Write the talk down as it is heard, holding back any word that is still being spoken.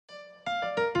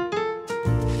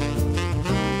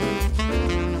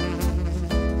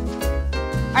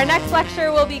Our next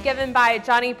lecture will be given by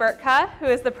Johnny Burtka, who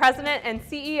is the president and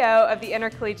CEO of the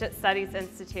Intercollegiate Studies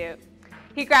Institute.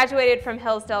 He graduated from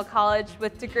Hillsdale College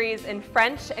with degrees in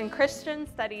French and Christian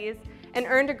Studies and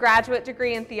earned a graduate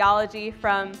degree in theology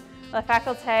from La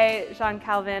Faculté Jean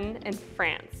Calvin in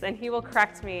France. And he will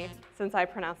correct me since I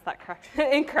pronounced that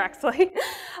incorrectly.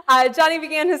 Johnny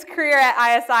began his career at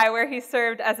ISI, where he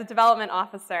served as a development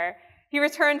officer. He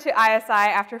returned to ISI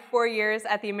after 4 years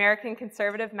at the American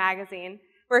Conservative magazine,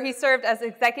 where he served as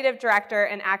executive director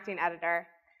and acting editor.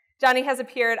 Johnny has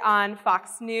appeared on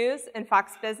Fox News and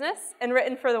Fox Business and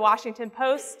written for the Washington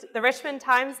Post, the Richmond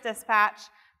Times-Dispatch,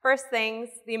 First Things,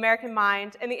 the American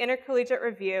Mind, and the Intercollegiate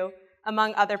Review,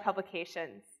 among other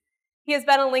publications. He has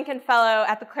been a Lincoln Fellow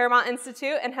at the Claremont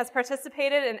Institute and has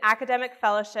participated in academic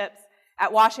fellowships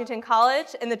at Washington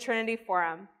College and the Trinity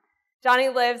Forum. Johnny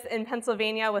lives in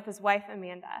Pennsylvania with his wife,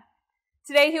 Amanda.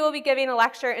 Today, he will be giving a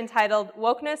lecture entitled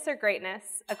Wokeness or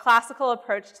Greatness, a Classical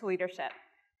Approach to Leadership.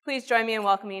 Please join me in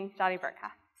welcoming Johnny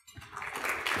Burtka.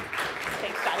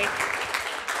 Thanks, Johnny.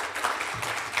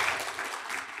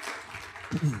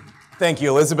 Thank you,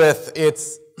 Elizabeth.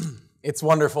 It's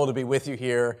wonderful to be with you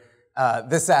here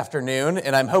this afternoon,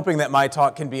 and I'm hoping that my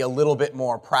talk can be a little bit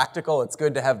more practical. It's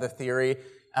good to have the theory,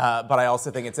 but I also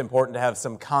think it's important to have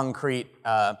some concrete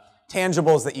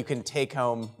tangibles that you can take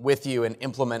home with you and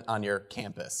implement on your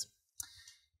campus.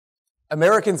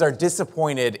 Americans are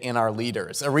disappointed in our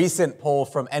leaders. A recent poll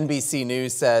from NBC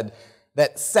News said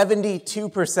that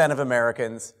 72% of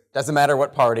Americans, doesn't matter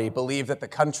what party, believe that the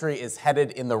country is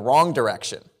headed in the wrong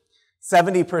direction.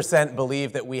 70%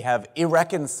 believe that we have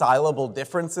irreconcilable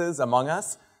differences among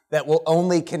us that will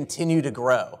only continue to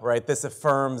grow, right? This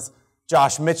affirms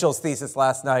Josh Mitchell's thesis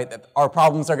last night that our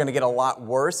problems are going to get a lot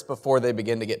worse before they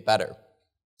begin to get better.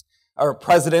 Our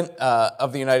president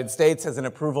of the United States has an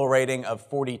approval rating of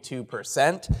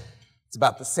 42%. It's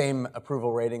about the same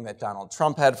approval rating that Donald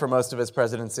Trump had for most of his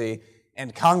presidency.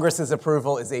 And Congress's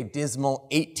approval is a dismal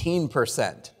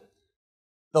 18%.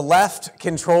 The left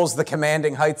controls the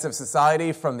commanding heights of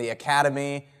society, from the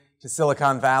academy to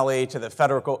Silicon Valley to the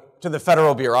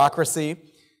federal bureaucracy.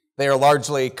 They are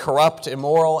largely corrupt,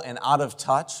 immoral, and out of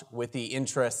touch with the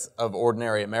interests of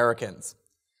ordinary Americans.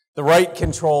 The right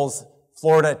controls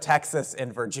Florida, Texas,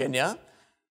 and Virginia.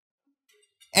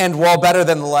 And while better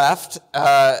than the left,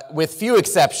 with few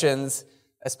exceptions,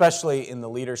 especially in the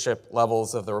leadership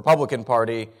levels of the Republican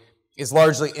Party, is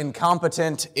largely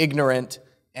incompetent, ignorant,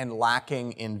 and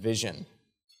lacking in vision.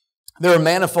 There are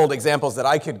manifold examples that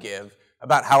I could give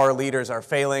about how our leaders are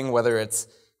failing, whether it's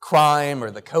crime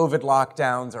or the COVID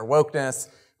lockdowns or wokeness,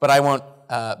 but I won't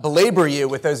belabor you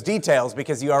with those details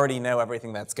because you already know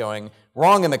everything that's going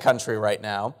wrong in the country right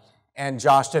now. And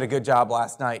Josh did a good job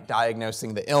last night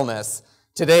diagnosing the illness.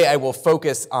 Today I will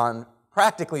focus on,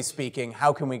 practically speaking,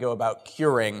 how can we go about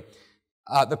curing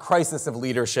the crisis of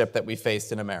leadership that we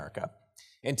faced in America.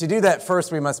 And to do that,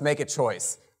 first we must make a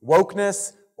choice: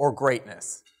 wokeness or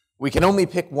greatness. We can only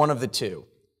pick one of the two.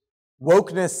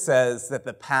 Wokeness says that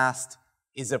the past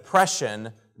is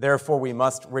oppression, therefore we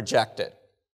must reject it.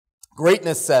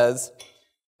 Greatness says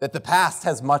that the past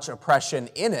has much oppression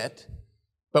in it,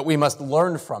 but we must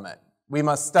learn from it. We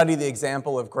must study the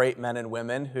example of great men and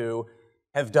women who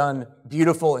have done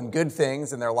beautiful and good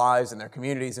things in their lives, in their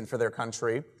communities, and for their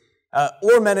country.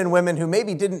 Or men and women who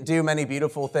maybe didn't do many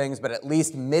beautiful things, but at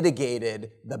least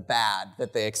mitigated the bad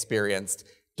that they experienced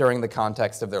during the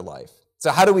context of their life.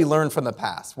 So how do we learn from the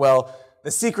past? Well, the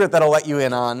secret that I'll let you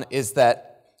in on is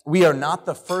that we are not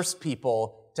the first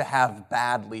people to have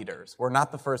bad leaders. We're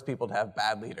not the first people to have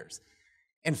bad leaders.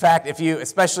 In fact,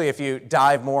 especially if you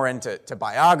dive more into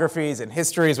biographies and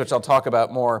histories, which I'll talk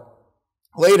about more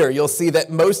later, you'll see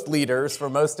that most leaders, for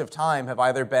most of time, have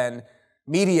either been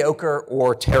mediocre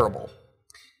or terrible.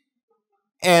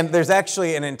 And there's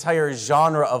actually an entire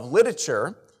genre of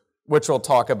literature, which we'll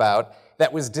talk about,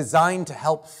 that was designed to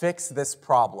help fix this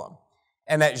problem.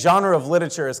 And that genre of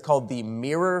literature is called the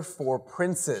Mirror for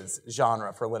Princes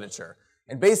genre for literature.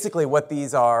 And basically what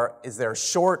these are is they're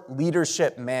short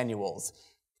leadership manuals.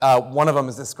 One of them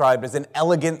is described as an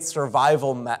elegant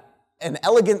survival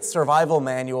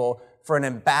manual for an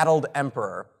embattled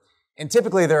emperor. And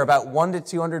typically they're about 100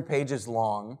 to 200 pages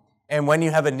long. And when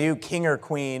you have a new king or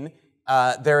queen,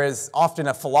 there is often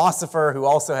a philosopher who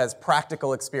also has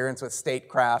practical experience with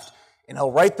statecraft, and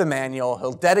he'll write the manual,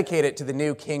 he'll dedicate it to the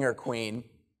new king or queen,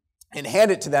 and hand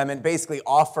it to them and basically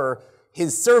offer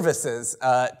his services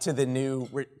to the new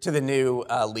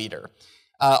leader.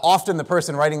 Often the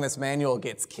person writing this manual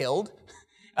gets killed.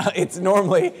 It's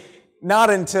normally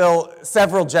not until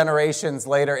several generations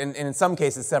later, and in some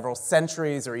cases several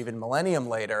centuries or even millennium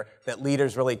later, that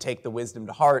leaders really take the wisdom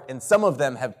to heart. And some of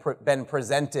them have been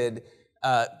presented,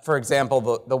 for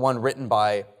example, the one written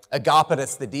by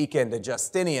Agapetus the deacon to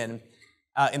Justinian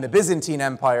in the Byzantine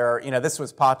Empire. This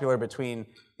was popular between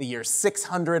the year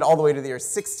 600 all the way to the year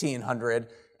 1600.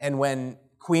 And when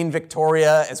Queen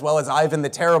Victoria, as well as Ivan the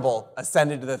Terrible,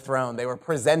 ascended to the throne, they were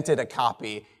presented a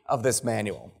copy of this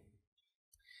manual.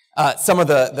 Some of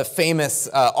the famous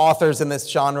authors in this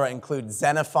genre include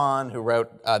Xenophon, who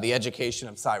wrote The Education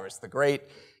of Cyrus the Great.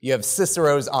 You have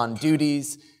Cicero's On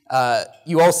Duties.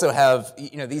 You also have,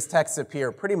 these texts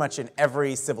appear pretty much in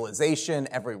every civilization,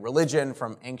 every religion,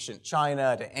 from ancient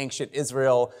China to ancient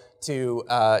Israel to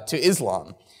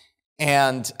Islam.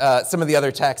 And some of the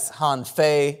other texts, Han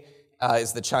Fei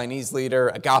is the Chinese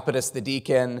leader, Agapetus the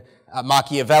deacon,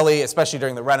 Machiavelli, especially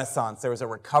during the Renaissance, there was a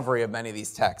recovery of many of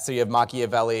these texts. So you have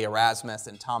Machiavelli, Erasmus,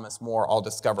 and Thomas More all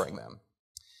discovering them.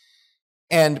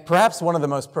 And perhaps one of the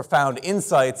most profound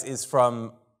insights is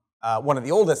from one of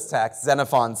the oldest texts,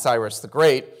 Xenophon, Cyrus the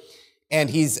Great. And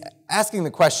he's asking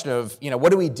the question of,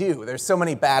 what do we do? There's so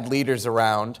many bad leaders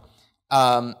around.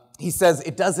 He says,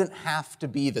 it doesn't have to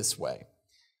be this way.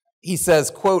 He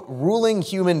says, quote, ruling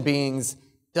human beings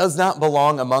does not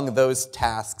belong among those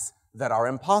tasks that are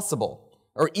impossible,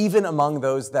 or even among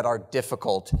those that are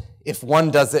difficult, if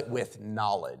one does it with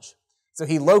knowledge. So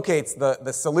he locates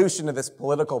the solution to this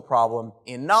political problem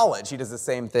in knowledge. He does the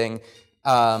same thing.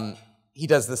 He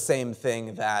does the same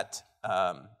thing that,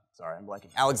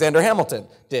 Alexander Hamilton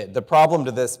did. The problem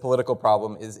to this political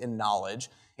problem is in knowledge.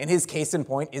 And his case in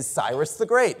point is Cyrus the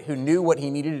Great, who knew what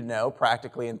he needed to know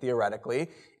practically and theoretically.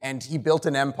 And he built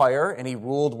an empire, and he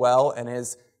ruled well, and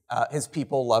his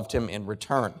people loved him in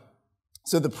return.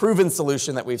 So the proven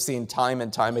solution that we've seen time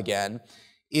and time again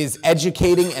is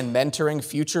educating and mentoring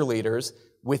future leaders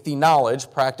with the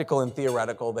knowledge, practical and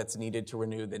theoretical, that's needed to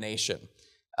renew the nation.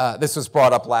 This was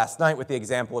brought up last night with the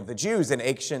example of the Jews in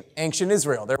ancient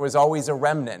Israel. There was always a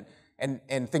remnant,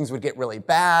 and things would get really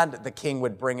bad. The king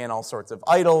would bring in all sorts of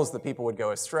idols. The people would go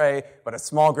astray, but a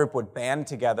small group would band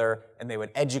together, and they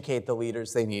would educate the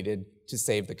leaders they needed to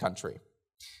save the country.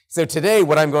 So today,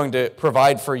 what I'm going to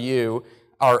provide for you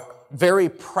are very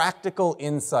practical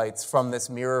insights from this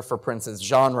Mirror for Princes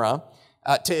genre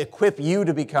to equip you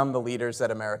to become the leaders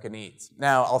that America needs.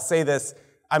 Now, I'll say this,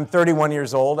 I'm 31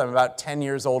 years old. I'm about 10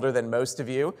 years older than most of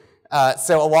you.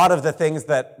 So a lot of the things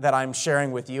that I'm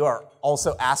sharing with you are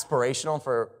also aspirational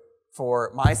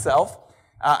for myself.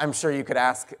 I'm sure you could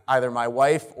ask either my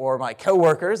wife or my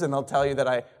coworkers, and they'll tell you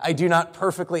that I do not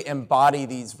perfectly embody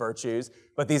these virtues,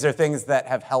 but these are things that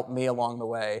have helped me along the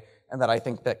way and that I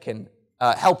think that can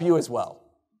help you as well.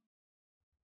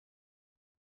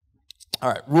 All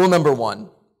right, rule number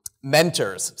 1,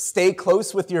 mentors. Stay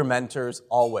close with your mentors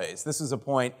always. This is a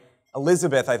point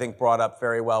Elizabeth, I think, brought up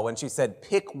very well when she said,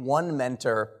 pick one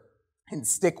mentor and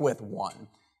stick with one.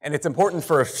 And it's important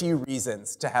for a few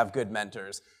reasons to have good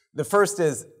mentors. The first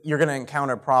is you're going to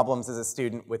encounter problems as a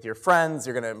student with your friends.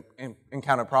 You're going to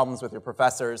encounter problems with your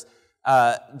professors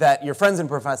that your friends and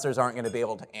professors aren't going to be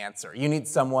able to answer. You need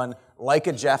someone like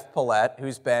a Jeff Paulette,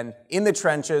 who's been in the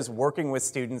trenches working with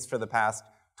students for the past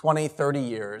 20, 30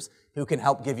 years, who can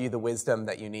help give you the wisdom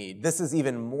that you need. This is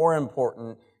even more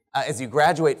important as you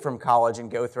graduate from college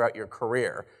and go throughout your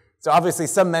career. So obviously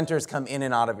some mentors come in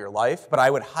and out of your life, but I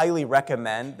would highly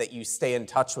recommend that you stay in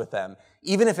touch with them.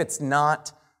 Even if it's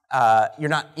not,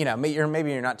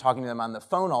 maybe you're not talking to them on the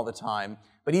phone all the time,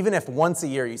 but even if once a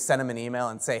year you send them an email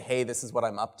and say, hey, this is what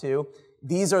I'm up to,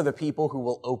 these are the people who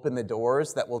will open the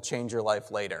doors that will change your life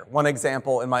later. One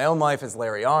example in my own life is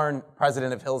Larry Arnn,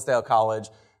 president of Hillsdale College.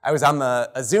 I was on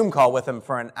a Zoom call with him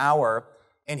for an hour,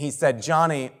 and he said,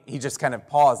 Johnny, he just kind of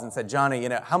paused and said, Johnny,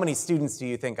 how many students do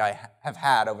you think I have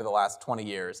had over the last 20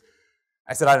 years?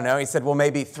 I said, I don't know. He said, well,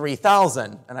 maybe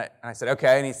 3,000. And I said,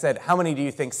 okay. And he said, how many do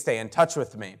you think stay in touch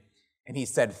with me? And he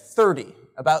said, 30.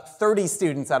 About 30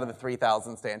 students out of the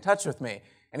 3,000 stay in touch with me.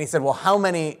 And he said, well, how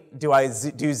many do I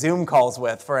do Zoom calls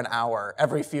with for an hour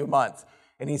every few months?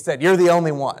 And he said, you're the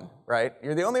only one, right?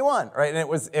 You're the only one, right? And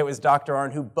it was Dr.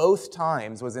 Arnn who both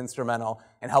times was instrumental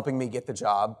in helping me get the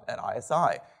job at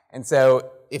ISI. And so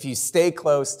if you stay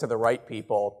close to the right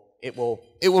people, it will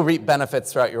reap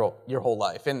benefits throughout your whole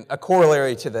life. And a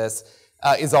corollary to this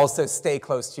is also stay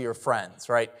close to your friends,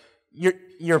 right?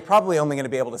 You're probably only going to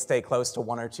be able to stay close to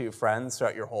one or two friends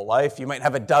throughout your whole life. You might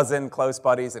have a dozen close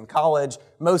buddies in college.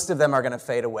 Most of them are going to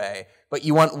fade away. But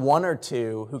you want one or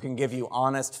two who can give you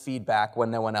honest feedback when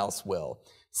no one else will.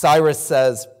 Cyrus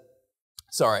the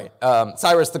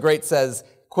Great says,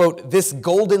 quote, this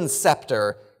golden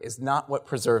scepter is not what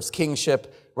preserves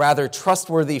kingship. Rather,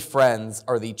 trustworthy friends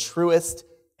are the truest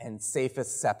and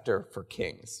safest scepter for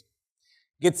kings.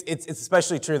 It's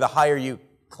especially true the higher you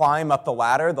climb up the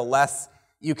ladder, the less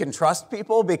you can trust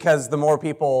people, because the more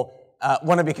people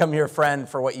want to become your friend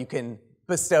for what you can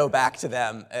bestow back to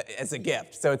them as a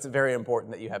gift. So it's very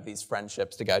important that you have these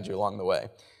friendships to guide you along the way.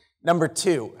 Number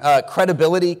 2,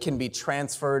 credibility can be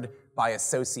transferred by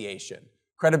association.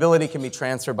 Credibility can be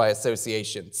transferred by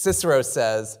association. Cicero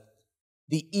says,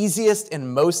 "The easiest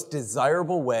and most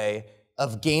desirable way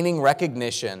of gaining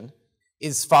recognition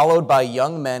is followed by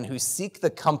young men who seek the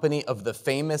company of the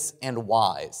famous and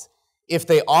wise. If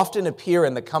they often appear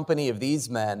in the company of these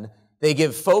men, they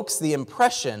give folks the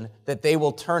impression that they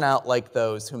will turn out like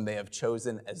those whom they have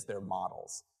chosen as their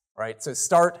models." Right? So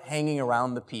start hanging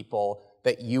around the people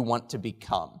that you want to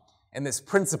become. And this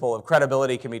principle of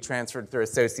credibility can be transferred through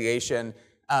association.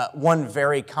 One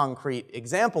very concrete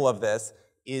example of this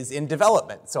is in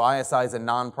development. So ISI is a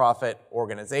nonprofit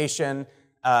organization.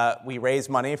 We raise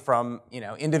money from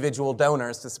individual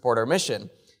donors to support our mission.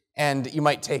 And you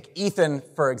might take Ethan,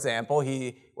 for example.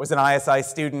 He was an ISI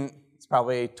student. He's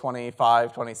probably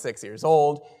 25, 26 years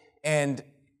old. And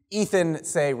Ethan,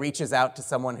 say, reaches out to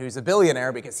someone who's a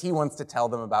billionaire because he wants to tell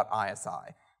them about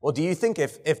ISI. Well, do you think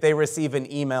if they receive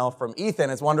an email from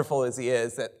Ethan, as wonderful as he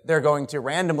is, that they're going to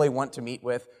randomly want to meet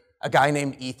with a guy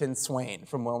named Ethan Swain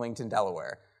from Wilmington,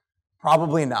 Delaware?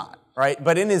 Probably not, right?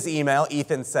 But in his email,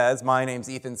 Ethan says, "My name's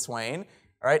Ethan Swain,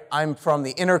 right? I'm from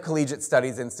the Intercollegiate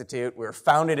Studies Institute. We were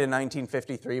founded in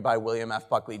 1953 by William F.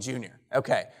 Buckley, Jr."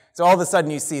 Okay, so all of a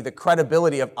sudden you see the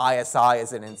credibility of ISI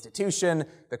as an institution,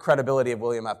 the credibility of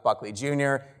William F. Buckley,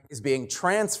 Jr. is being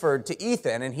transferred to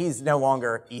Ethan, and he's no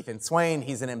longer Ethan Swain,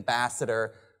 he's an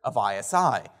ambassador of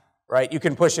ISI, right? You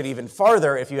can push it even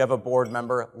farther if you have a board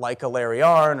member like a Larry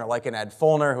Arnn or like an Ed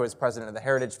Follner, who is president of the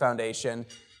Heritage Foundation,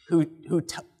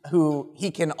 who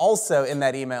he can also, in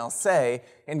that email, say,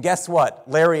 "And guess what?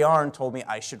 Larry Arnn told me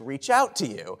I should reach out to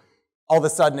you." All of a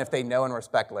sudden, if they know and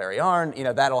respect Larry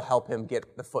Arnn, that'll help him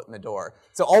get the foot in the door.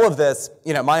 So all of this,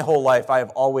 my whole life, I have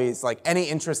always, any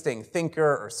interesting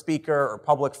thinker or speaker or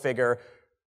public figure,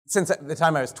 since the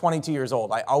time I was 22 years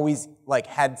old, I always,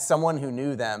 had someone who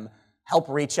knew them help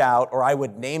reach out, or I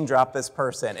would name drop this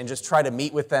person and just try to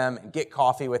meet with them and get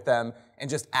coffee with them and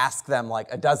just ask them,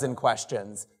 a dozen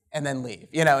questions and then leave,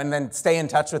 and then stay in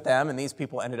touch with them. And these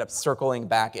people ended up circling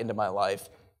back into my life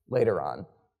later on.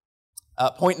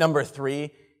 Point number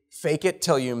 3, fake it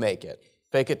till you make it.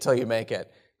 Fake it till you make it.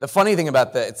 The funny thing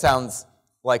about that, it sounds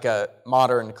like a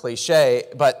modern cliche,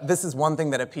 but this is one thing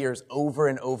that appears over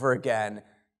and over again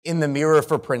in the Mirror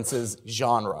for Princes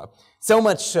genre. So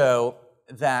much so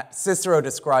that Cicero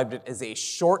described it as a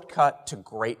shortcut to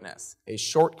greatness. A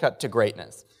shortcut to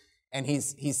greatness. And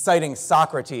he's citing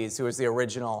Socrates, who was the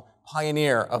original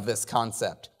pioneer of this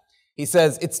concept. He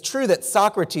says, "It's true that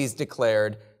Socrates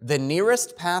declared the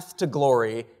nearest path to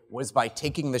glory was by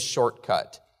taking the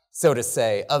shortcut, so to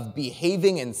say, of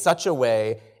behaving in such a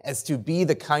way as to be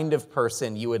the kind of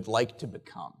person you would like to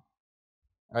become."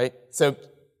 Right? So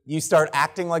you start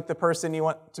acting like the person you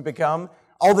want to become,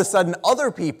 all of a sudden other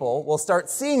people will start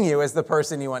seeing you as the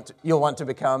person you'll want to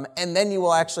become, and then you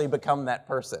will actually become that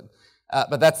person.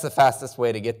 But that's the fastest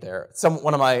way to get there.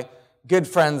 One of my good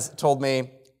friends told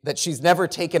me that she's never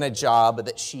taken a job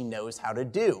that she knows how to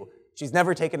do. She's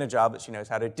never taken a job that she knows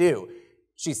how to do.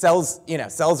 She sells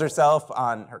herself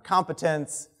on her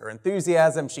competence, her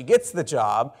enthusiasm. She gets the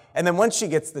job, and then once she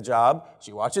gets the job,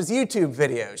 she watches YouTube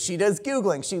videos. She does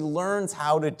Googling. She learns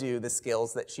how to do the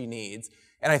skills that she needs.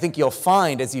 And I think you'll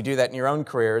find as you do that in your own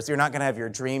careers, you're not going to have your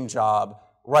dream job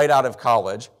right out of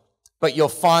college, but you'll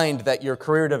find that your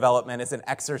career development is an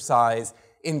exercise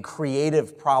in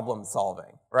creative problem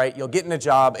solving, right? You'll get in a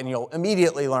job and you'll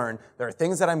immediately learn there are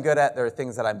things that I'm good at, there are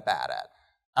things that I'm bad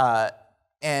at.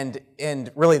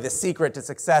 And really the secret to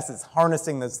success is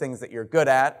harnessing those things that you're good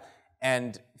at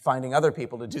and finding other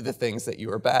people to do the things that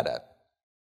you are bad at.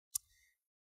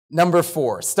 Number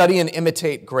 4, study and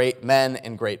imitate great men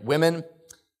and great women.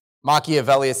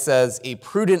 Machiavelli says, "A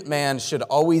prudent man should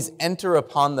always enter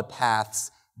upon the paths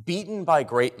beaten by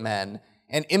great men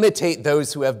and imitate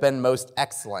those who have been most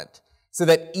excellent, so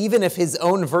that even if his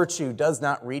own virtue does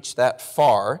not reach that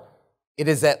far, it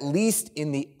is at least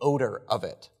in the odor of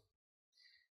it."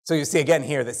 So you see again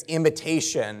here, this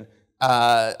imitation,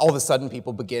 all of a sudden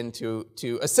people begin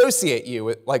to associate you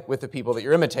with the people that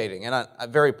you're imitating. And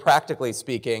very practically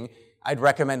speaking, I'd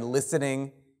recommend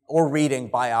listening or reading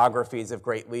biographies of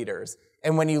great leaders.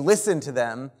 And when you listen to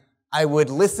them, I would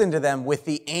listen to them with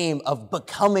the aim of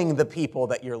becoming the people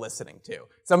that you're listening to.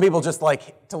 Some people just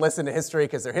like to listen to history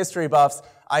because they're history buffs.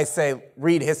 I say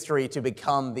read history to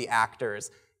become the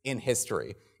actors in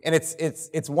history. And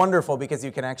it's wonderful because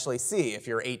you can actually see, if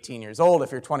you're 18 years old,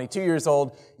 if you're 22 years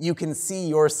old, you can see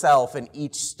yourself in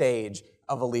each stage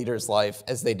of a leader's life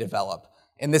as they develop.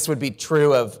 And this would be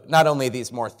true of not only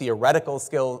these more theoretical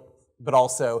skills, but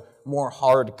also more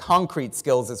hard, concrete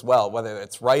skills as well. Whether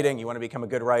it's writing, you want to become a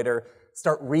good writer,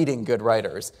 start reading good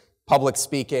writers. Public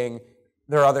speaking,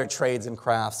 there are other trades and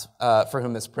crafts for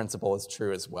whom this principle is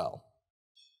true as well.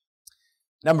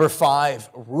 Number 5,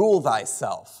 rule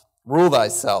thyself. Rule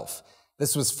thyself.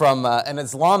 This was from an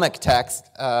Islamic text,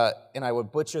 and I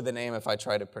would butcher the name if I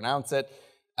try to pronounce it,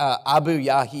 Abu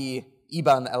Yahi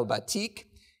Ibn al-Batik.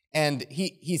 And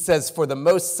he says, for the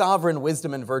most sovereign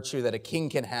wisdom and virtue that a king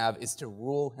can have is to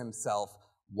rule himself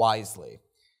wisely.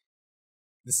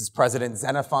 This is President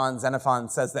Xenophon. Xenophon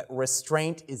says that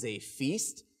restraint is a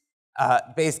feast.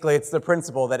 Basically, it's the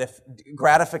principle that if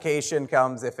gratification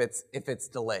comes, if it's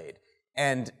delayed.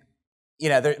 And you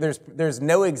know, there's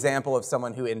no example of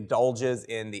someone who indulges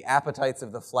in the appetites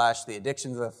of the flesh, the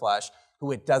addictions of the flesh,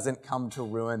 who it doesn't come to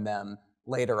ruin them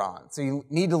later on. So you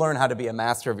need to learn how to be a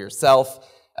master of yourself.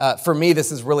 For me, this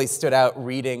has really stood out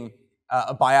reading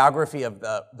a biography of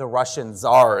the Russian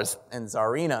czars and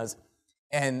tsarinas.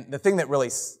 And the thing that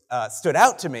really stood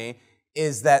out to me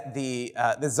is that the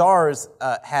czars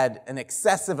had an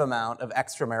excessive amount of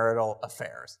extramarital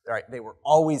affairs. Right? They were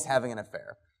always having an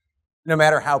affair, no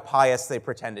matter how pious they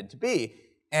pretended to be.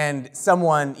 And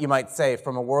someone, you might say,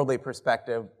 from a worldly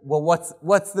perspective, well,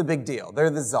 what's the big deal? They're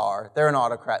the czar. They're an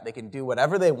autocrat. They can do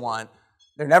whatever they want.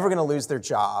 They're never going to lose their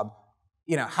job.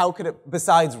 You know, how could it,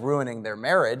 besides ruining their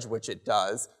marriage, which it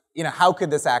does, you know, how could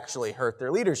this actually hurt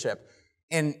their leadership?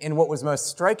 And what was most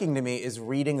striking to me is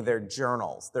reading their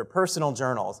journals, their personal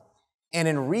journals. And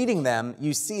in reading them,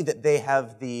 you see that they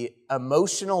have the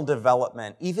emotional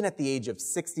development, even at the age of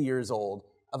 60 years old,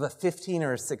 of a 15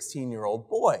 or a 16-year-old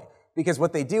boy. Because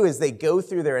what they do is they go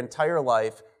through their entire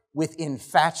life with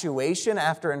infatuation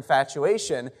after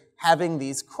infatuation, having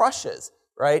these crushes,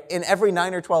 right? And every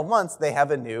 9 or 12 months, they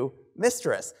have a new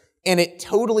mistress. And it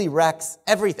totally wrecks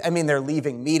everything. I mean, they're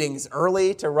leaving meetings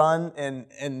early to run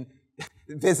and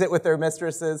visit with their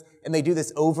mistresses, and they do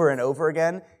this over and over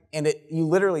again. And you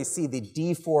literally see the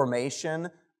deformation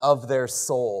of their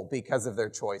soul because of their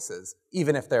choices,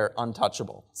 even if they're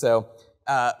untouchable. So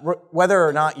whether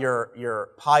or not you're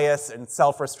pious and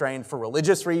self-restrained for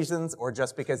religious reasons or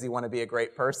just because you want to be a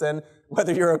great person,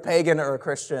 whether you're a pagan or a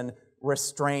Christian,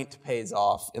 restraint pays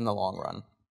off in the long run.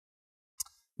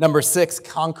 Number 6,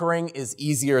 conquering is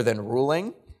easier than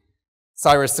ruling.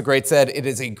 Cyrus the Great said, it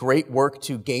is a great work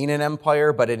to gain an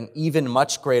empire, but an even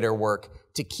much greater work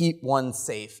to keep one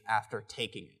safe after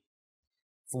taking it.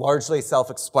 It's largely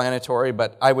self-explanatory,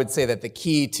 but I would say that the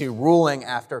key to ruling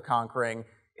after conquering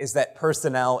is that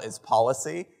personnel is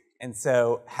policy, and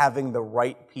so having the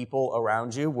right people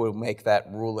around you will make that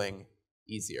ruling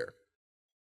easier.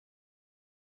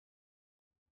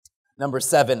 Number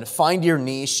 7, find your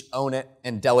niche, own it,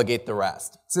 and delegate the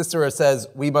rest. Cicero says,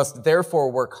 we must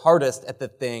therefore work hardest at the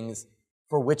things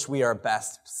for which we are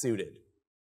best suited.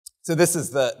 So this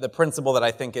is the principle that I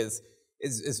think is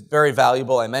very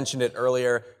valuable. I mentioned it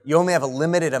earlier. You only have a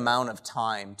limited amount of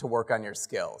time to work on your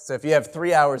skills. So if you have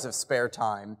 3 hours of spare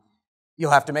time,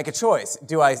 you'll have to make a choice.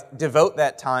 Do I devote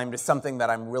that time to something that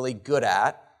I'm really good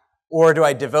at, or do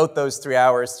I devote those 3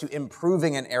 hours to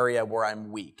improving an area where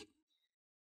I'm weak?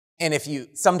 And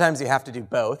sometimes you have to do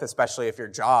both, especially if your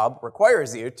job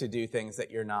requires you to do things that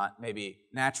you're not maybe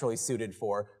naturally suited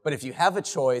for. But if you have a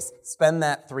choice, spend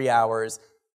that 3 hours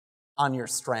on your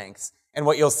strengths. And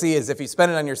what you'll see is if you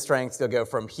spend it on your strengths, you'll go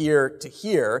from here to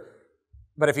here.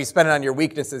 But if you spend it on your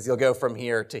weaknesses, you'll go from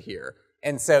here to here.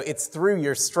 And so it's through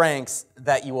your strengths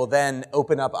that you will then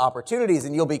open up opportunities,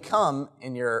 and you'll become,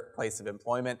 in your place of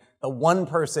employment, the one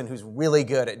person who's really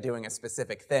good at doing a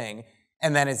specific thing.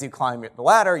 And then as you climb the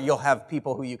ladder, you'll have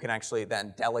people who you can actually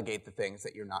then delegate the things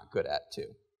that you're not good at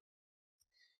too.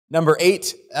 Number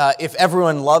 8, if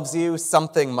everyone loves you,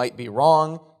 something might be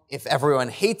wrong. If everyone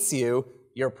hates you,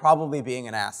 you're probably being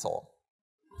an asshole.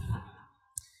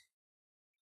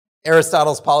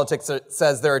 Aristotle's Politics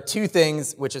says there are 2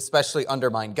 things which especially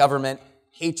undermine government: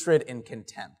 hatred and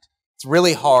contempt. It's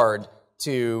really hard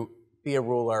to be a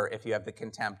ruler if you have the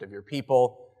contempt of your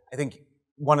people. I think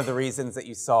one of the reasons that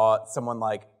you saw someone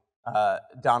like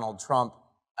Donald Trump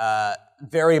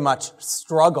very much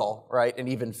struggle, right, and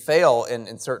even fail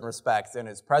in certain respects in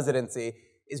his presidency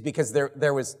is because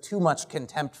there was too much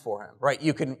contempt for him, right?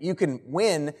 You can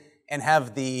win and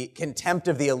have the contempt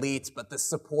of the elites but the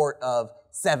support of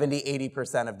 70,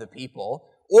 80% of the people.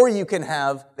 Or you can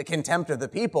have the contempt of the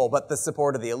people but the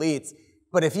support of the elites.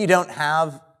 But if you don't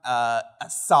have a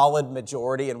solid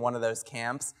majority in one of those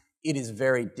camps, it is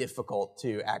very difficult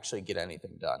to actually get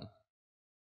anything done.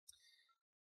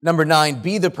 Number 9,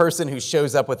 be the person who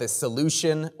shows up with a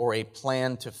solution or a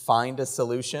plan to find a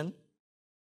solution.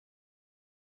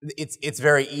 It's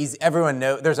very easy. Everyone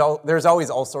knows there's always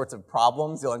all sorts of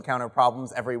problems. You'll encounter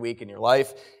problems every week in your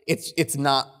life. It's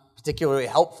not particularly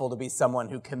helpful to be someone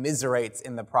who commiserates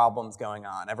in the problems going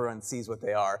on. Everyone sees what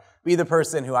they are. Be the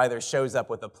person who either shows up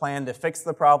with a plan to fix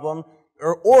the problem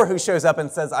or who shows up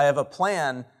and says, I have a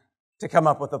plan to come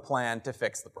up with a plan to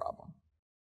fix the problem.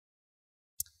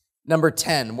 Number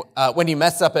 10, when you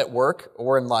mess up at work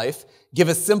or in life, give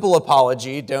a simple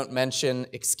apology. Don't mention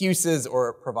excuses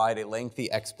or provide a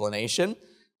lengthy explanation.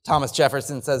 Thomas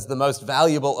Jefferson says the most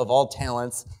valuable of all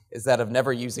talents is that of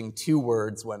never using 2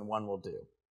 words when one will do.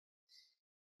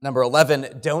 Number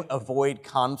 11, don't avoid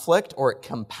conflict or it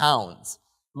compounds.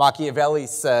 Machiavelli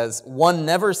says one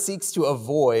never seeks to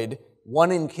avoid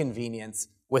one inconvenience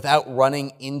without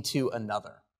running into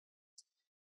another.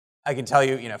 I can tell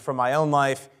you, from my own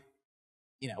life,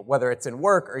 whether it's in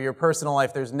work or your personal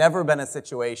life, there's never been a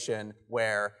situation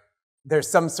where there's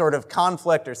some sort of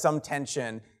conflict or some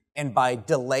tension, and by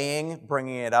delaying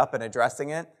bringing it up and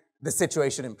addressing it, the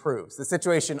situation improves. The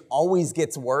situation always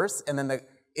gets worse, and then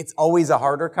it's always a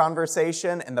harder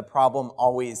conversation, and the problem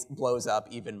always blows up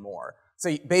even more.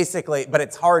 So basically, but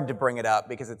it's hard to bring it up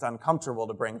because it's uncomfortable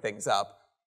to bring things up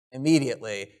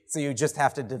immediately, so you just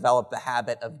have to develop the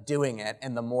habit of doing it,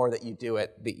 and the more that you do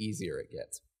it, the easier it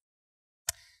gets.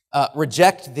 Number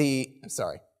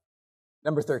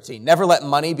 13, never let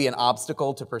money be an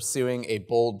obstacle to pursuing a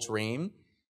bold dream.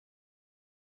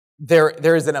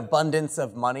 There is an abundance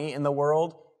of money in the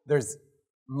world. There's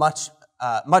much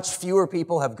fewer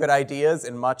people have good ideas,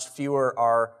 and much fewer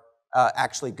are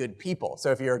actually good people.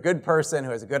 So if you're a good person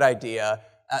who has a good idea,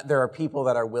 there are people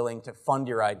that are willing to fund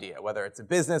your idea, whether it's a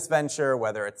business venture,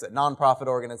 whether it's a nonprofit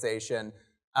organization.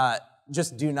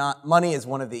 Money is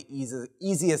one of the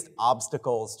easiest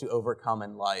obstacles to overcome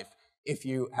in life if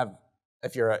you're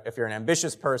an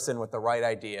ambitious person with the right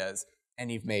ideas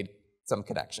and you've made some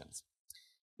connections.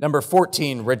 Number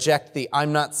 14, reject the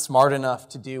I'm not smart enough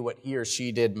to do what he or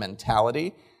she did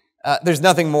mentality. There's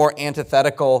nothing more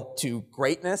antithetical to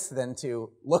greatness than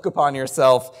to look upon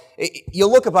yourself.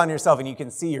 You'll look upon yourself and you can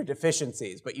see your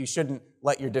deficiencies, but you shouldn't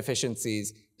let your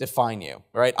deficiencies define you,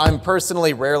 right? I'm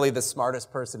personally rarely the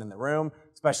smartest person in the room,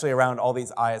 especially around all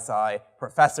these ISI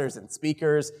professors and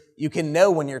speakers. You can know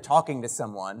when you're talking to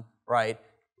someone, right,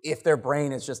 if their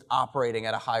brain is just operating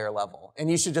at a higher level.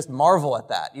 And you should just marvel at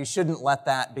that. You shouldn't let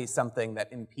that be something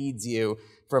that impedes you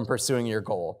from pursuing your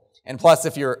goal. And plus,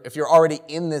 if you're already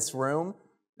in this room,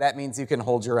 that means you can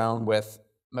hold your own with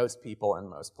most people in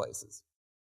most places.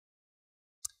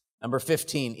 Number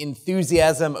 15,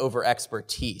 enthusiasm over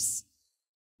expertise.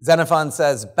 Xenophon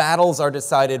says, battles are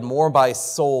decided more by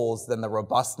souls than the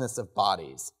robustness of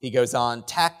bodies. He goes on,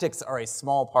 tactics are a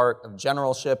small part of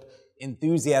generalship.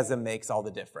 Enthusiasm makes all the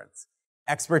difference.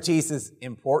 Expertise is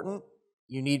important.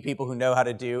 You need people who know how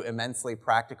to do immensely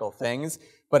practical things.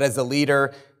 But as a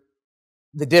leader,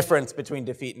 the difference between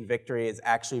defeat and victory is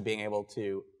actually being able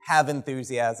to have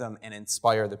enthusiasm and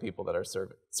inspire the people that are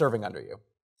serving under you.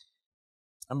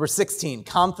 Number 16,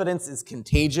 confidence is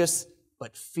contagious,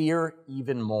 but fear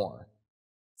even more.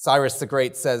 Cyrus the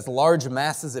Great says, large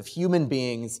masses of human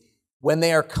beings, when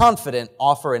they are confident,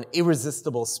 offer an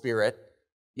irresistible spirit,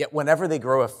 yet whenever they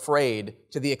grow afraid,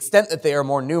 to the extent that they are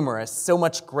more numerous, so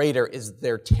much greater is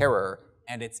their terror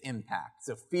and its impact.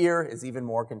 So fear is even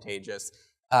more contagious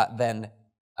than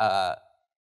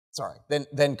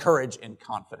courage and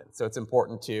confidence. So it's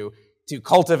important to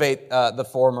cultivate the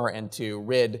former and to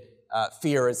rid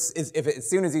fear. As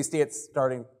soon as you see it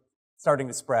starting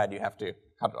to spread, you have to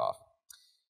cut it off.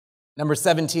 Number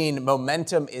 17,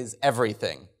 momentum is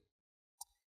everything.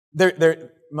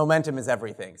 Momentum is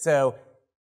everything. So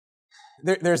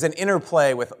there's an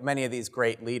interplay with many of these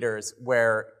great leaders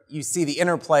where you see the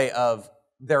interplay of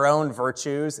their own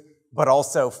virtues, but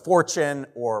also fortune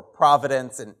or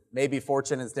providence, and maybe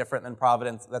fortune is different than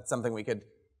providence. That's something we could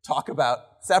talk about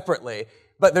separately.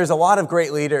 But there's a lot of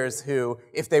great leaders who,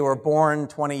 if they were born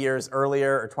 20 years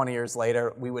earlier or 20 years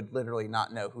later, we would literally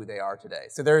not know who they are today.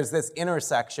 So there's this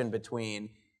intersection between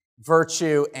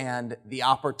virtue and the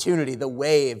opportunity, the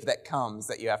wave that comes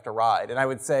that you have to ride. And I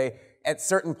would say at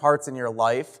certain parts in your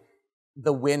life,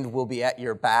 the wind will be at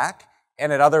your back,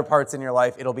 and at other parts in your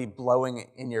life, it'll be blowing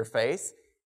in your face.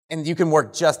 And you can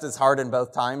work just as hard in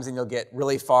both times, and you'll get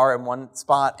really far in one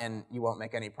spot, and you won't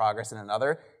make any progress in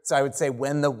another. So I would say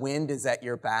when the wind is at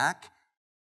your back,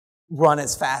 run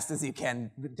as fast as you can,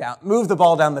 move the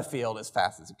ball down the field as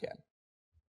fast as you can.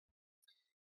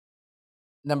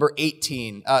 Number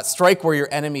 18, strike where your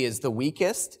enemy is the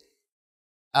weakest.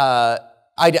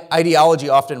 Ideology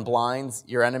often blinds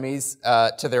your enemies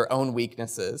to their own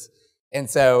weaknesses. And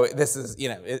so this is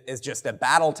just a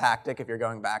battle tactic if you're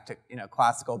going back to,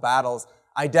 classical battles,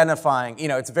 identifying,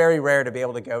 it's very rare to be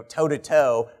able to go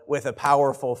toe-to-toe with a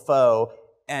powerful foe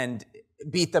and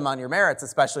beat them on your merits,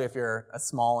 especially if you're a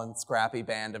small and scrappy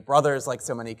band of brothers like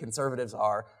so many conservatives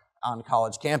are on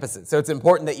college campuses. So it's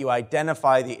important that you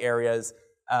identify the areas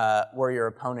where your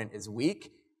opponent is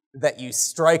weak, that you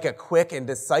strike a quick and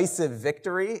decisive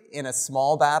victory in a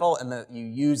small battle, and that you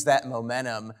use that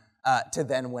momentum to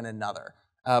then win another.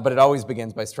 But it always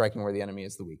begins by striking where the enemy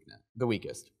is the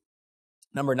weakest.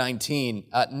 Number 19,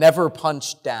 never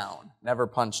punch down. Never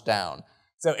punch down.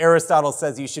 So Aristotle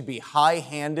says you should be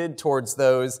high-handed towards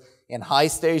those in high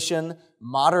station,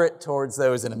 moderate towards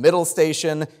those in a middle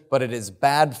station, but it is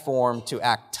bad form to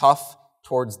act tough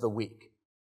towards the weak.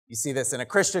 You see this in a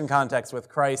Christian context with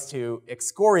Christ, who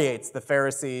excoriates the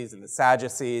Pharisees and the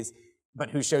Sadducees, but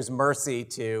who shows mercy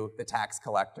to the tax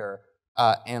collector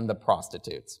and the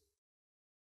prostitutes.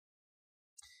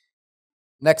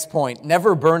 Next point,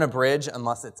 never burn a bridge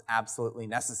unless it's absolutely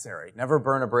necessary. Never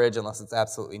burn a bridge unless it's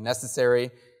absolutely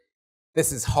necessary.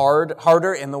 This is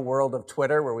harder in the world of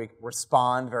Twitter, where we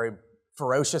respond very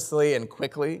ferociously and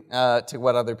quickly to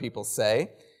what other people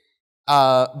say.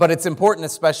 But it's important,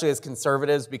 especially as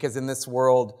conservatives, because in this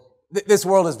world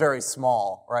is very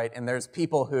small, right? And there's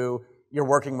people who you're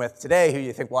working with today who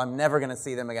you think, well, I'm never going to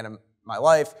see them again in my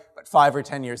life, but 5 or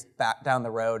 10 years back down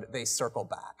the road, they circle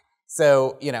back.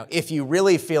 So, if you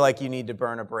really feel like you need to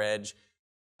burn a bridge,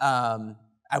 I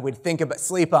would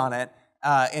sleep on it,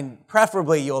 and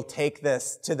preferably you'll take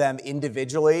this to them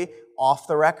individually off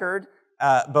the record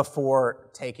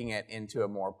before taking it into a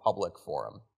more public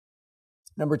forum.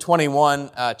 Number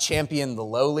 21, champion the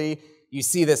lowly. You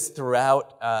see this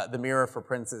throughout the Mirror for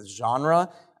Princes genre.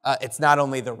 It's not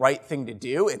only the right thing to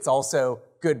do, it's also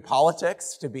good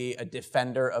politics to be a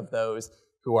defender of those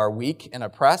who are weak and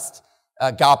oppressed.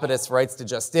 Gopitus writes to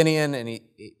Justinian, and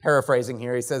paraphrasing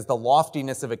here, he says, the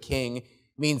loftiness of a king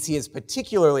means he is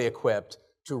particularly equipped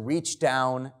to reach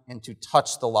down and to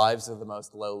touch the lives of the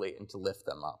most lowly and to lift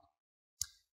them up.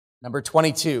 Number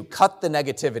 22, cut the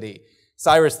negativity.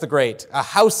 Cyrus the Great, a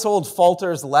household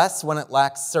falters less when it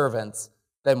lacks servants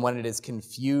than when it is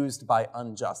confused by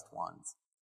unjust ones.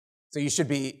 So you should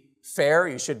be fair,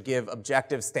 you should give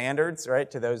objective standards, right,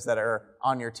 to those that are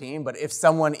on your team, but if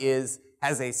someone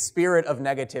has a spirit of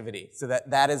negativity, so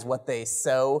that is what they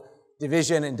sow,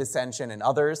 division and dissension in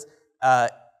others,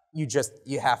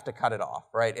 you have to cut it off,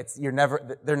 right? They're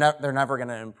never going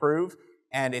to improve,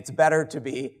 and it's better to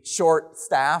be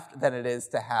short-staffed than it is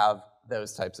to have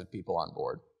those types of people on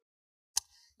board.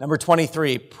 Number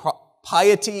 23,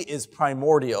 piety is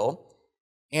primordial,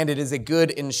 and it is a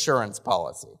good insurance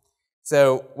policy.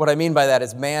 So what I mean by that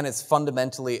is man is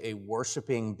fundamentally a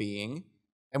worshiping being,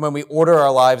 and when we order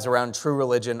our lives around true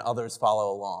religion, others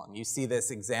follow along. You see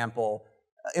this example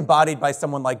embodied by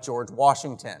someone like George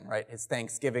Washington, right? His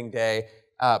Thanksgiving Day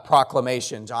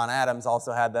proclamation. John Adams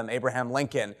also had them, Abraham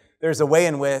Lincoln. There's a way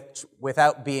in which,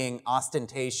 without being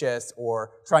ostentatious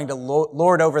or trying to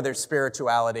lord over their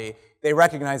spirituality, they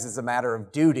recognize as a matter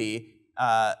of duty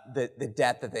the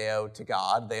debt that they owe to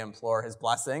God. They implore his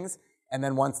blessings, and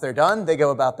then once they're done, they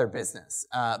go about their business.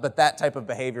 But that type of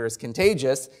behavior is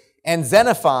contagious. And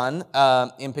Xenophon,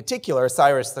 in particular,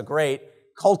 Cyrus the Great,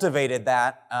 cultivated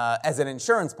that as an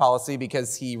insurance policy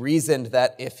because he reasoned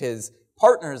that if his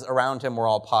partners around him were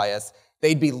all pious,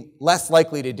 they'd be less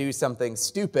likely to do something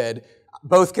stupid,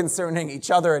 both concerning each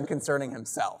other and concerning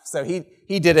himself. So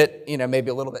he did it,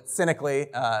 maybe a little bit cynically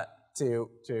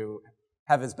to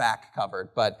have his back covered,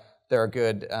 but there are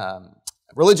good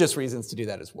religious reasons to do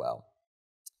that as well.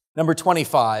 Number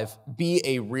 25, be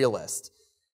a realist.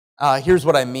 Here's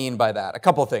what I mean by that. A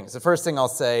couple things. The first thing I'll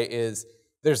say is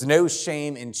there's no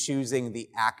shame in choosing the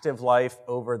active life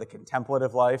over the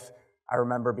contemplative life. I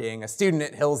remember being a student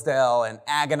at Hillsdale and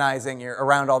agonizing. You're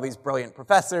around all these brilliant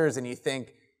professors and you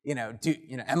think,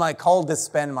 am I called to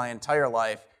spend my entire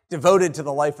life devoted to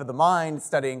the life of the mind,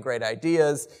 studying great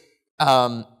ideas?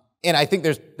 And I think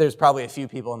there's probably a few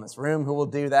people in this room who will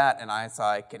do that, and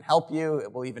I can help you.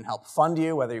 It will even help fund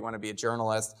you, whether you want to be a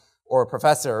journalist or a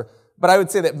professor. But I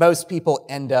would say that most people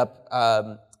end up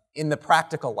in the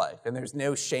practical life, and there's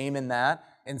no shame in that.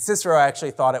 And Cicero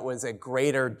actually thought it was a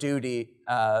greater duty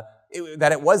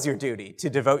that it was your duty to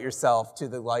devote yourself to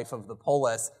the life of the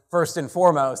polis first and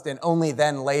foremost, and only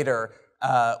then later,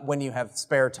 when you have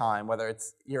spare time, whether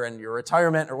you're in your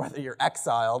retirement or whether you're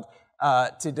exiled,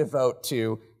 to devote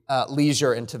to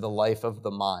leisure and to the life of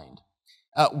the mind.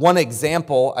 One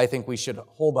example I think we should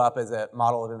hold up as a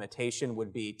model of imitation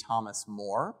would be Thomas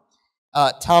More.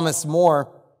 Thomas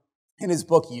More, in his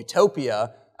book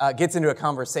Utopia, gets into a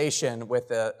conversation with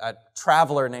a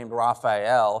traveler named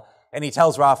Raphael, and he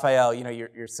tells Raphael,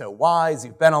 you're so wise,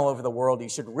 you've been all over the world, you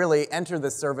should really enter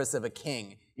the service of a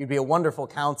king. You'd be a wonderful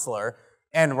counselor.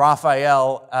 And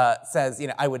Raphael says,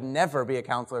 I would never be a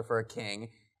counselor for a king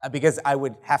because I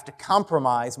would have to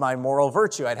compromise my moral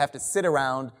virtue. I'd have to sit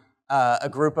around a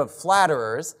group of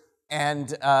flatterers,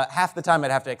 and half the time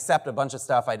I'd have to accept a bunch of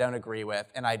stuff I don't agree with,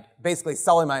 and I'd basically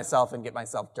sully myself and get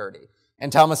myself dirty.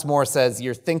 And Thomas More says,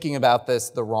 you're thinking about this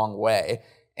the wrong way.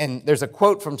 And there's a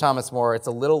quote from Thomas More. It's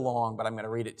a little long, but I'm going to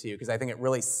read it to you because I think it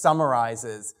really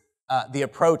summarizes the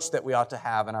approach that we ought to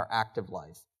have in our active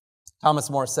life. Thomas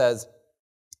More says,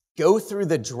 go through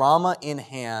the drama in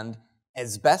hand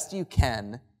as best you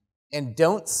can, and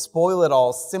don't spoil it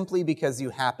all simply because you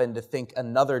happen to think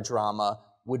another drama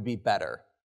would be better.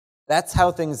 That's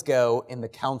how things go in the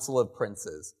Council of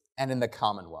Princes and in the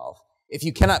Commonwealth. If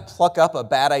you cannot pluck up a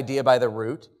bad idea by the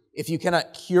root, if you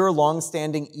cannot cure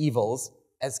long-standing evils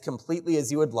as completely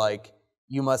as you would like,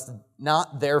 you must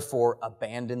not therefore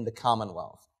abandon the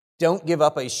Commonwealth. Don't give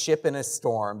up a ship in a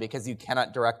storm because you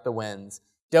cannot direct the winds.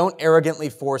 Don't arrogantly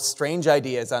force strange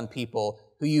ideas on people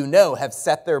who you know have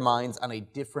set their minds on a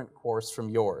different course from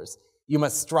yours. You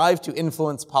must strive to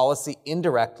influence policy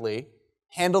indirectly,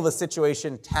 handle the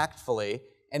situation tactfully,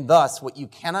 and thus what you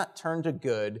cannot turn to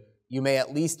good, you may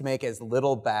at least make as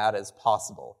little bad as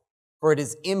possible. For it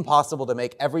is impossible to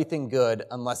make everything good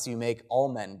unless you make all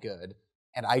men good,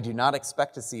 and I do not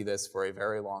expect to see this for a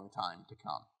very long time to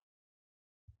come.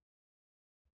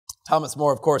 Thomas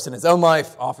More, of course, in his own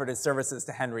life, offered his services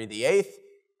to Henry VIII.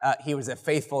 He was a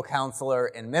faithful counselor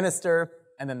and minister,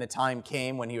 and then the time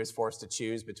came when he was forced to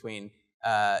choose between,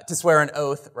 to swear an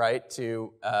oath, right,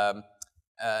 to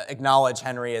acknowledge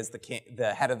Henry as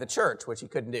the head of the church, which he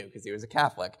couldn't do because he was a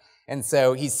Catholic. And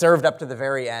so he served up to the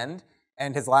very end,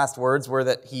 and his last words were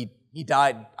that he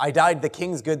died, I died the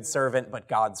king's good servant, but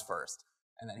God's first.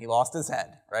 And then he lost his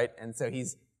head, right? And so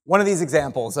he's one of these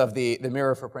examples of the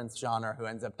Mirror for Prince genre who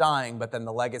ends up dying, but then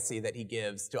the legacy that he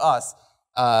gives to us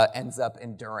ends up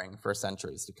enduring for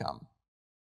centuries to come.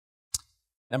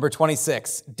 Number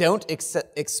 26, don't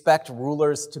expect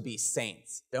rulers to be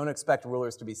saints. Don't expect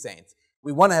rulers to be saints.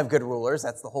 We want to have good rulers,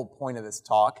 that's the whole point of this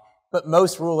talk, but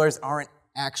most rulers aren't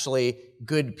actually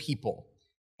good people.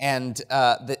 And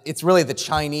it's really the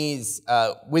Chinese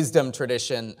wisdom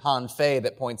tradition, Han Fei,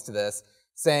 that points to this,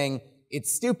 saying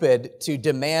it's stupid to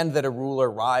demand that a ruler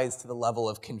rise to the level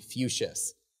of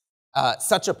Confucius.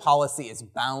 Such a policy is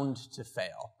bound to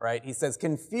fail, right? He says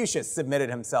Confucius submitted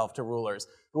himself to rulers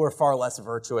who were far less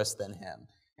virtuous than him.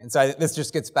 And so this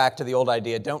just gets back to the old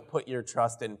idea, don't put your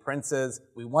trust in princes.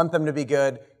 We want them to be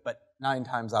good, but 9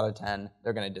 times out of 10,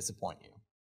 they're going to disappoint you.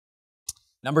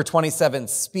 Number 27,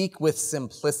 speak with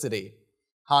simplicity.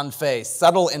 Han Fei,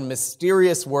 subtle and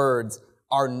mysterious words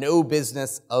are no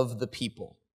business of the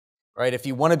people, right? If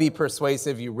you want to be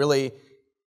persuasive, you really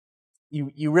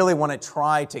want to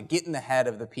try to get in the head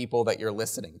of the people that you're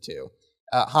listening to.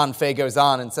 Han Fei goes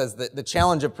on and says that the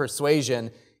challenge of persuasion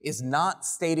is not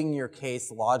stating your case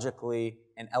logically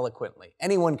and eloquently.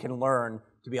 Anyone can learn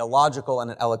to be a logical and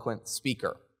an eloquent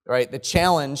speaker, right? The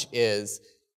challenge is,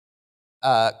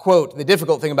 quote, the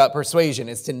difficult thing about persuasion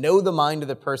is to know the mind of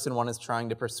the person one is trying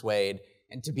to persuade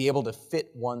and to be able to fit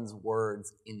one's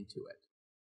words into it.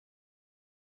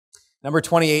 Number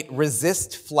 28,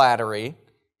 resist flattery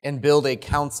and build a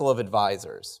council of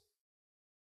advisors.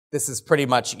 This is pretty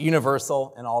much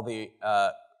universal in all the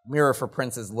Mirror for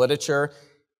Princes literature,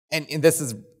 and this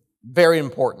is very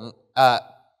important.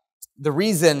 The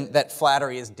reason that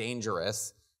flattery is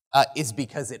dangerous is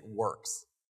because it works.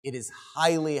 It is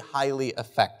highly, highly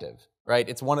effective, right?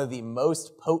 It's one of the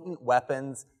most potent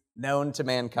weapons known to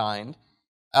mankind.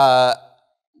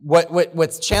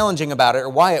 What's challenging about it, or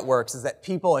why it works, is that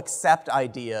people accept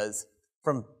ideas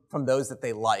from those that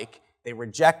they like. They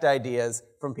reject ideas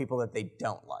from people that they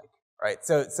don't like, right?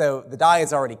 So the die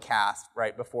is already cast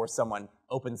right before someone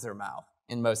opens their mouth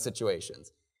in most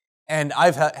situations. And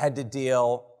I've had to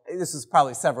deal, this was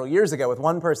probably several years ago, with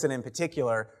one person in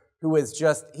particular who was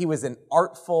he was an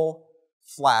artful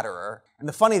flatterer. And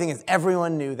the funny thing is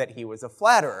everyone knew that he was a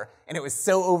flatterer, and it was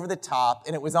so over the top,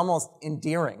 and it was almost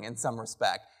endearing in some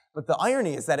respect. But the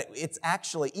irony is that it's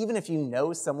actually, even if you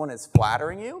know someone is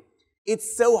flattering you,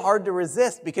 it's so hard to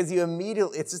resist because you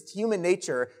immediately, it's just human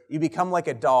nature. You become like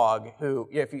a dog who,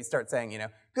 if you start saying,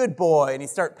 good boy, and you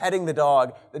start petting the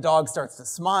dog starts to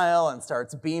smile and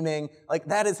starts beaming. Like,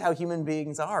 that is how human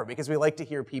beings are, because we like to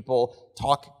hear people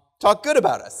talk good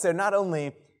about us. So not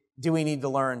only do we need to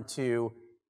learn to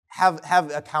have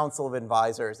a council of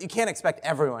advisors, you can't expect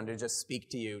everyone to just speak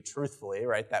to you truthfully,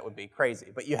 right? That would be crazy.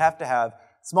 But you have to have a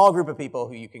small group of people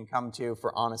who you can come to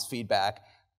for honest feedback.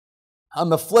 On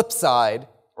the flip side,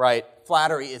 right,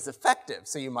 flattery is effective.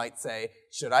 So you might say,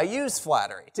 should I use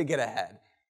flattery to get ahead?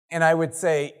 And I would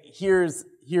say, here's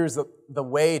the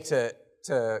way to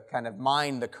kind of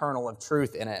mine the kernel of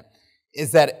truth in it,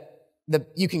 is that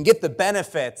you can get the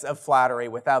benefits of flattery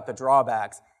without the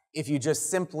drawbacks if you just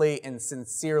simply and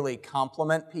sincerely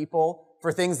compliment people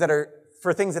for things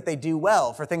that they do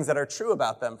well, for things that are true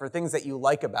about them, for things that you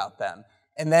like about them.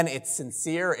 And then it's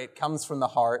sincere, it comes from the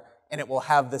heart, and it will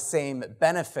have the same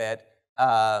benefit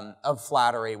of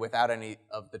flattery without any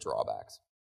of the drawbacks.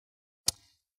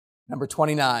 Number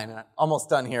 29, I'm almost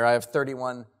done here. I have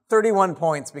 31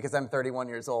 points because I'm 31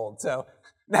 years old. So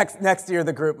next year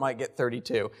the group might get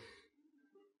 32.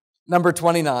 Number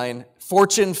 29,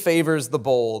 fortune favors the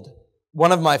bold.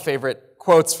 One of my favorite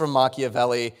quotes from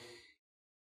Machiavelli,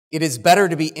 it is better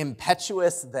to be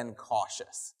impetuous than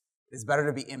cautious. It is better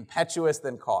to be impetuous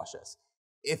than cautious.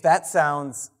 If that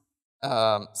sounds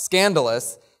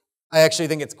scandalous, I actually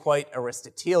think it's quite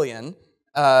Aristotelian.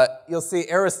 You'll see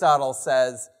Aristotle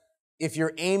says, if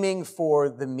you're aiming for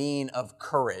the mean of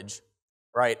courage,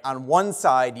 right, on one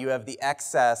side you have the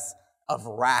excess of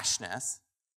rashness,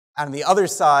 on the other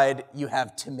side you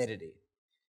have timidity.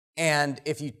 And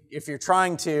if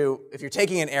you're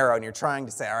taking an arrow and you're trying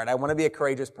to say, all right, I want to be a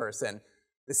courageous person,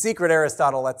 the secret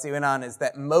Aristotle lets you in on is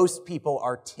that most people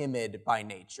are timid by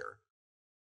nature.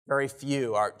 Very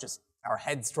few are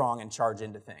headstrong and charge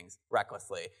into things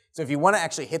recklessly. So if you want to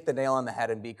actually hit the nail on the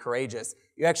head and be courageous,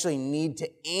 you actually need to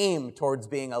aim towards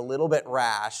being a little bit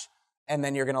rash, and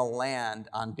then you're going to land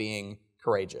on being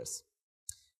courageous.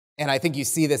 And I think you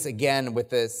see this again with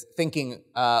this thinking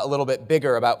a little bit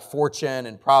bigger about fortune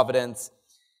and providence.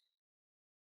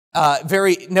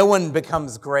 No one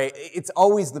becomes great. It's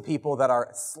always the people that are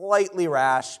slightly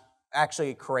rash,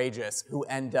 actually courageous, who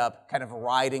end up kind of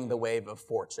riding the wave of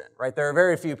fortune, right? There are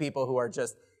very few people who are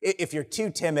just, if you're too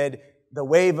timid, the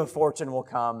wave of fortune will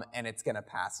come and it's going to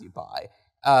pass you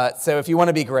by. So if you want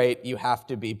to be great, you have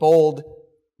to be bold.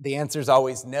 The answer is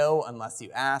always no unless you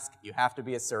ask. You have to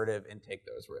be assertive and take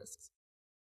those risks.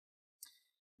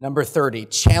 Number 30,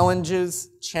 challenges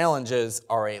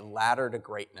are a ladder to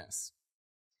greatness.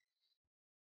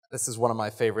 This is one of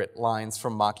my favorite lines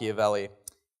from Machiavelli.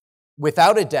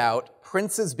 Without a doubt,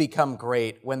 princes become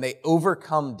great when they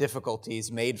overcome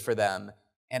difficulties made for them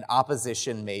and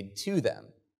opposition made to them.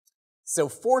 So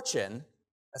fortune,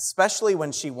 especially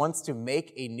when she wants to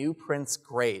make a new prince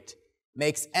great,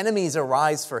 makes enemies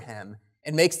arise for him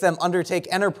and makes them undertake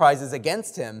enterprises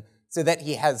against him so that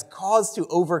he has cause to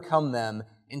overcome them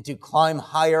and to climb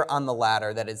higher on the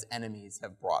ladder that his enemies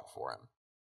have brought for him.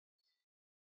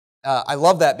 I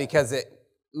love that because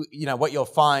what you'll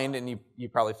find, and you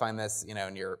probably find this,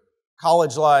 in your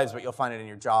college lives, but you'll find it in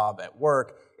your job at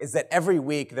work, is that every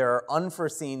week there are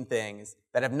unforeseen things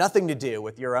that have nothing to do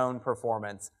with your own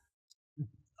performance.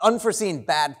 Unforeseen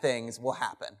bad things will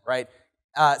happen, right?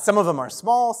 Some of them are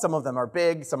small, some of them are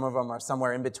big, some of them are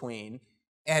somewhere in between.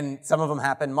 And some of them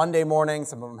happen Monday morning,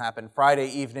 some of them happen Friday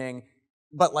evening.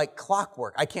 But like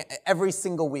clockwork, every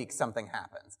single week something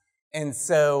happens. And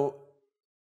so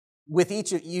with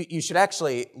each, you should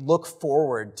actually look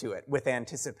forward to it with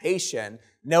anticipation,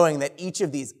 knowing that each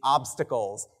of these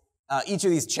obstacles, each of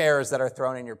these chairs that are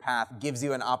thrown in your path gives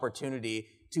you an opportunity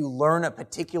to learn a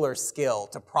particular skill,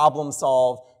 to problem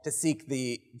solve, to seek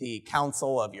the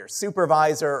counsel of your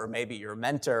supervisor or maybe your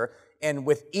mentor. And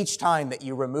with each time that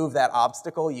you remove that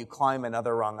obstacle, you climb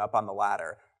another rung up on the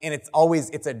ladder. And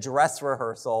it's a dress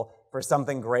rehearsal for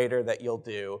something greater that you'll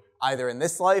do, either in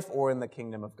this life or in the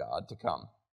kingdom of God to come.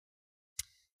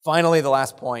 Finally, the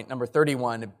last point, number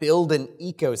 31, build an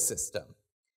ecosystem.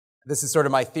 This is sort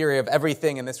of my theory of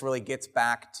everything, and this really gets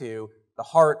back to the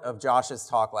heart of Josh's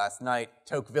talk last night,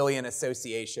 Tocquevillian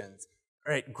associations.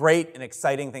 Right? Great and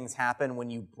exciting things happen when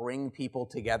you bring people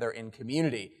together in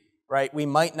community. Right? We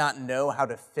might not know how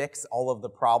to fix all of the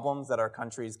problems that our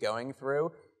country is going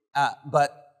through,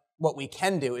 but what we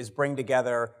can do is bring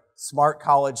together smart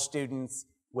college students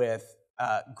with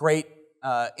great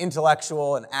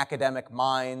intellectual and academic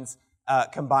minds,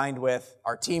 combined with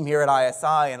our team here at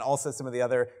ISI and also some of the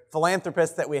other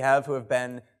philanthropists that we have who have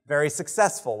been very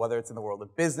successful, whether it's in the world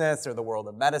of business or the world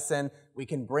of medicine. We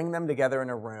can bring them together in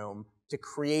a room to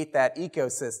create that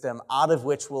ecosystem out of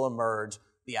which will emerge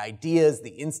the ideas, the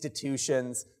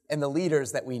institutions, and the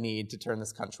leaders that we need to turn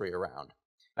this country around.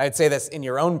 I'd say this in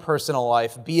your own personal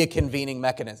life, be a convening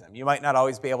mechanism. You might not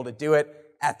always be able to do it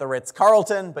at the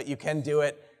Ritz-Carlton, but you can do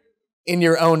it in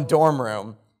your own dorm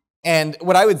room. And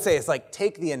what I would say is, like,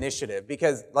 take the initiative,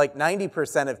 because like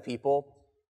 90% of people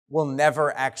will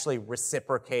never actually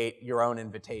reciprocate your own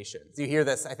invitations. You hear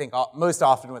this, I think, most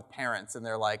often with parents, and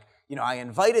they're like, you know, I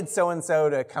invited so-and-so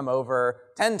to come over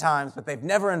 10 times, but they've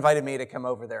never invited me to come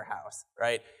over their house,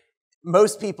 right?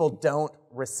 Most people don't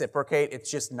reciprocate. It's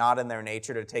just not in their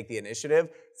nature to take the initiative.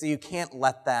 So you can't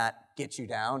let that get you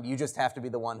down. You just have to be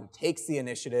the one who takes the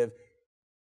initiative,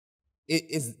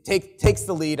 takes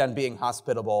the lead on being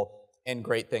hospitable, and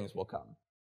great things will come.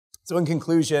 So in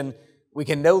conclusion, we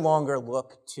can no longer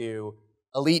look to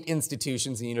elite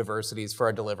institutions and universities for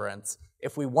our deliverance.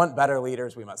 If we want better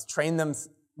leaders, we must train them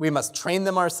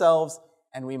ourselves,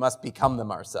 and we must become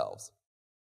them ourselves.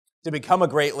 To become a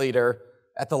great leader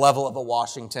at the level of a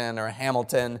Washington or a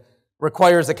Hamilton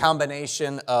requires a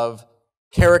combination of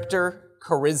character,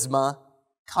 charisma,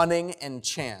 cunning, and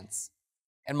chance.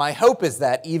 And my hope is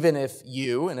that even if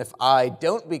you and if I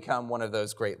don't become one of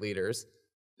those great leaders,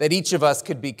 that each of us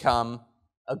could become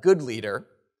a good leader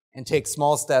and take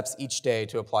small steps each day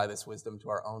to apply this wisdom to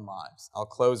our own lives. I'll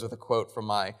close with a quote from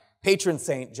my patron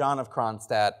saint, John of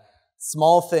Kronstadt: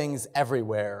 "Small things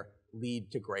everywhere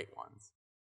lead to great ones."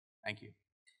 Thank you.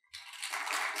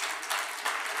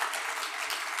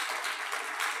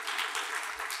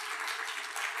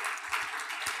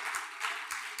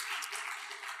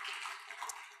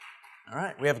 All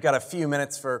right, we have got a few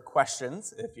minutes for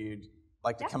questions if you'd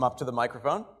like to come up to the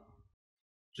microphone.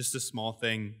 Just a small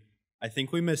thing. I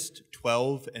think we missed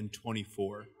 12 and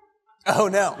 24. Oh,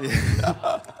 no.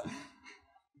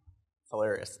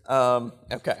 Hilarious.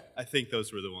 Okay. I think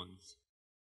those were the ones.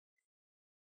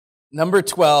 Number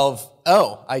 12.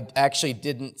 Oh, I actually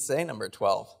didn't say number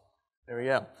 12. There we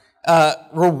go.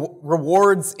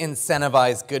 Rewards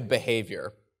incentivize good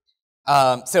behavior.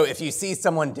 So if you see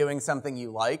someone doing something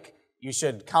you like, you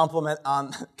should compliment on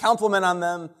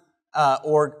them,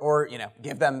 or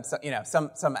give them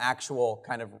some actual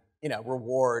kind of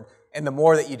reward. And the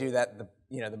more that you do that,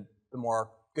 the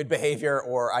more good behavior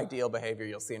or ideal behavior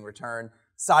you'll see in return.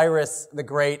 Cyrus the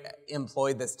Great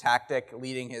employed this tactic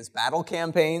leading his battle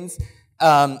campaigns,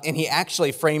 and he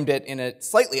actually framed it in a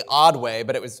slightly odd way,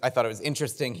 but I thought it was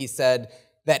interesting. He said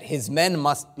that his men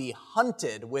must be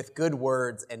hunted with good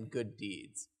words and good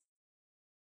deeds.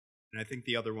 And I think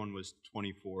the other one was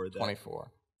 24.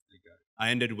 24. I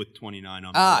ended with 29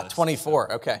 on my list.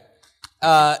 24, okay.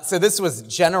 So this was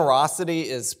generosity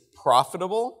is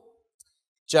profitable.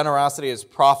 Generosity is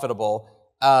profitable.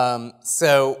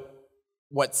 So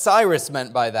what Cyrus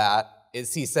meant by that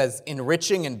is he says,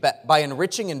 by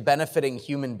enriching and benefiting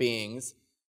human beings,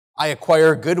 I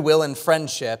acquire goodwill and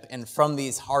friendship, and from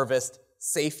these harvest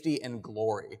safety and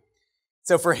glory.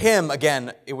 So for him,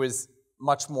 again, it was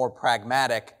much more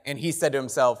pragmatic, and he said to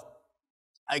himself,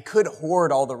 I could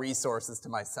hoard all the resources to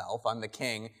myself, I'm the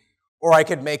king, or I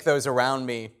could make those around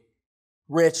me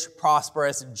rich,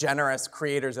 prosperous, generous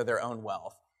creators of their own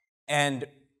wealth. And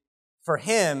for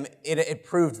him, it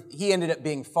proved he ended up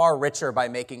being far richer by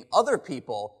making other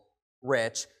people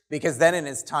rich, because then in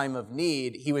his time of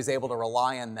need, he was able to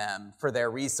rely on them for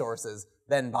their resources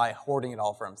than by hoarding it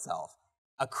all for himself.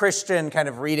 A Christian kind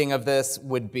of reading of this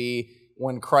would be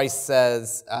when Christ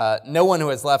says, no one who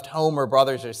has left home or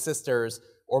brothers or sisters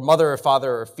or mother or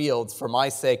father or fields for my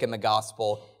sake in the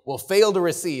gospel will fail to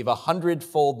receive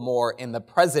 100-fold more in the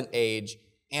present age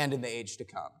and in the age to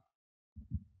come.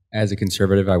 As a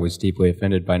conservative, I was deeply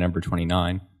offended by number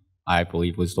 29, I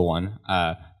believe was the one.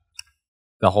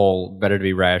 The whole better to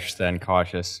be rash than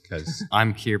cautious, because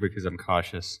I'm here because I'm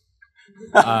cautious.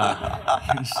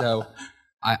 So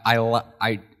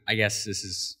I guess this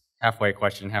is halfway a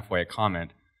question, halfway a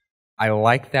comment. I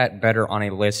like that better on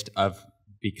a list of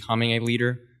becoming a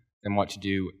leader than what to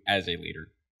do as a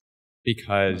leader,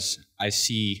 because I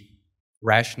see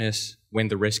rashness when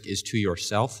the risk is to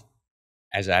yourself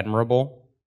as admirable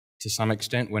to some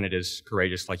extent when it is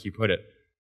courageous, like you put it.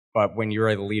 But when you're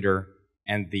a leader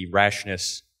and the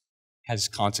rashness has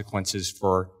consequences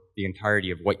for the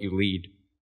entirety of what you lead,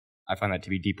 I find that to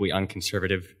be deeply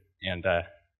unconservative and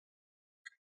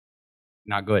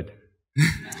not good.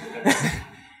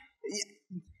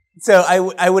 So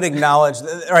I would acknowledge,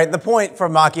 right, the point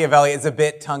from Machiavelli is a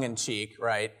bit tongue-in-cheek,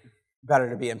 right?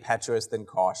 Better to be impetuous than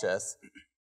cautious.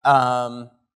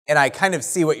 And I kind of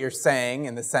see what you're saying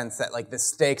in the sense that like the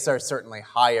stakes are certainly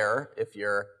higher if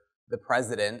you're the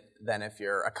president than if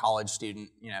you're a college student,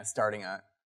 starting a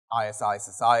ISI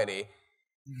society.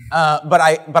 But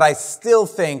I still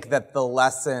think that the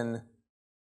lesson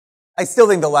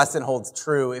holds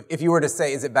true. If you were to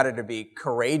say, is it better to be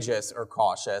courageous or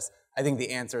cautious? I think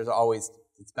the answer is always,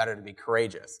 it's better to be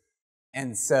courageous.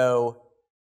 And so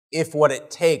if what it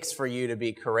takes for you to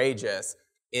be courageous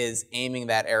is aiming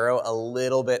that arrow a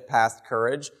little bit past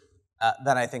courage,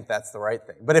 then I think that's the right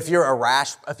thing. But if you're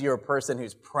a person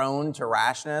who's prone to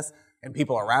rashness and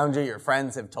people around you, your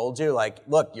friends have told you, like,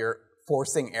 look, you're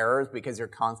forcing errors because you're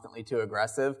constantly too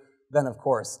aggressive, then of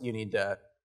course you need to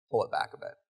pull it back a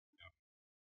bit.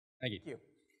 Thank you.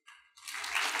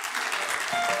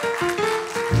 Thank you.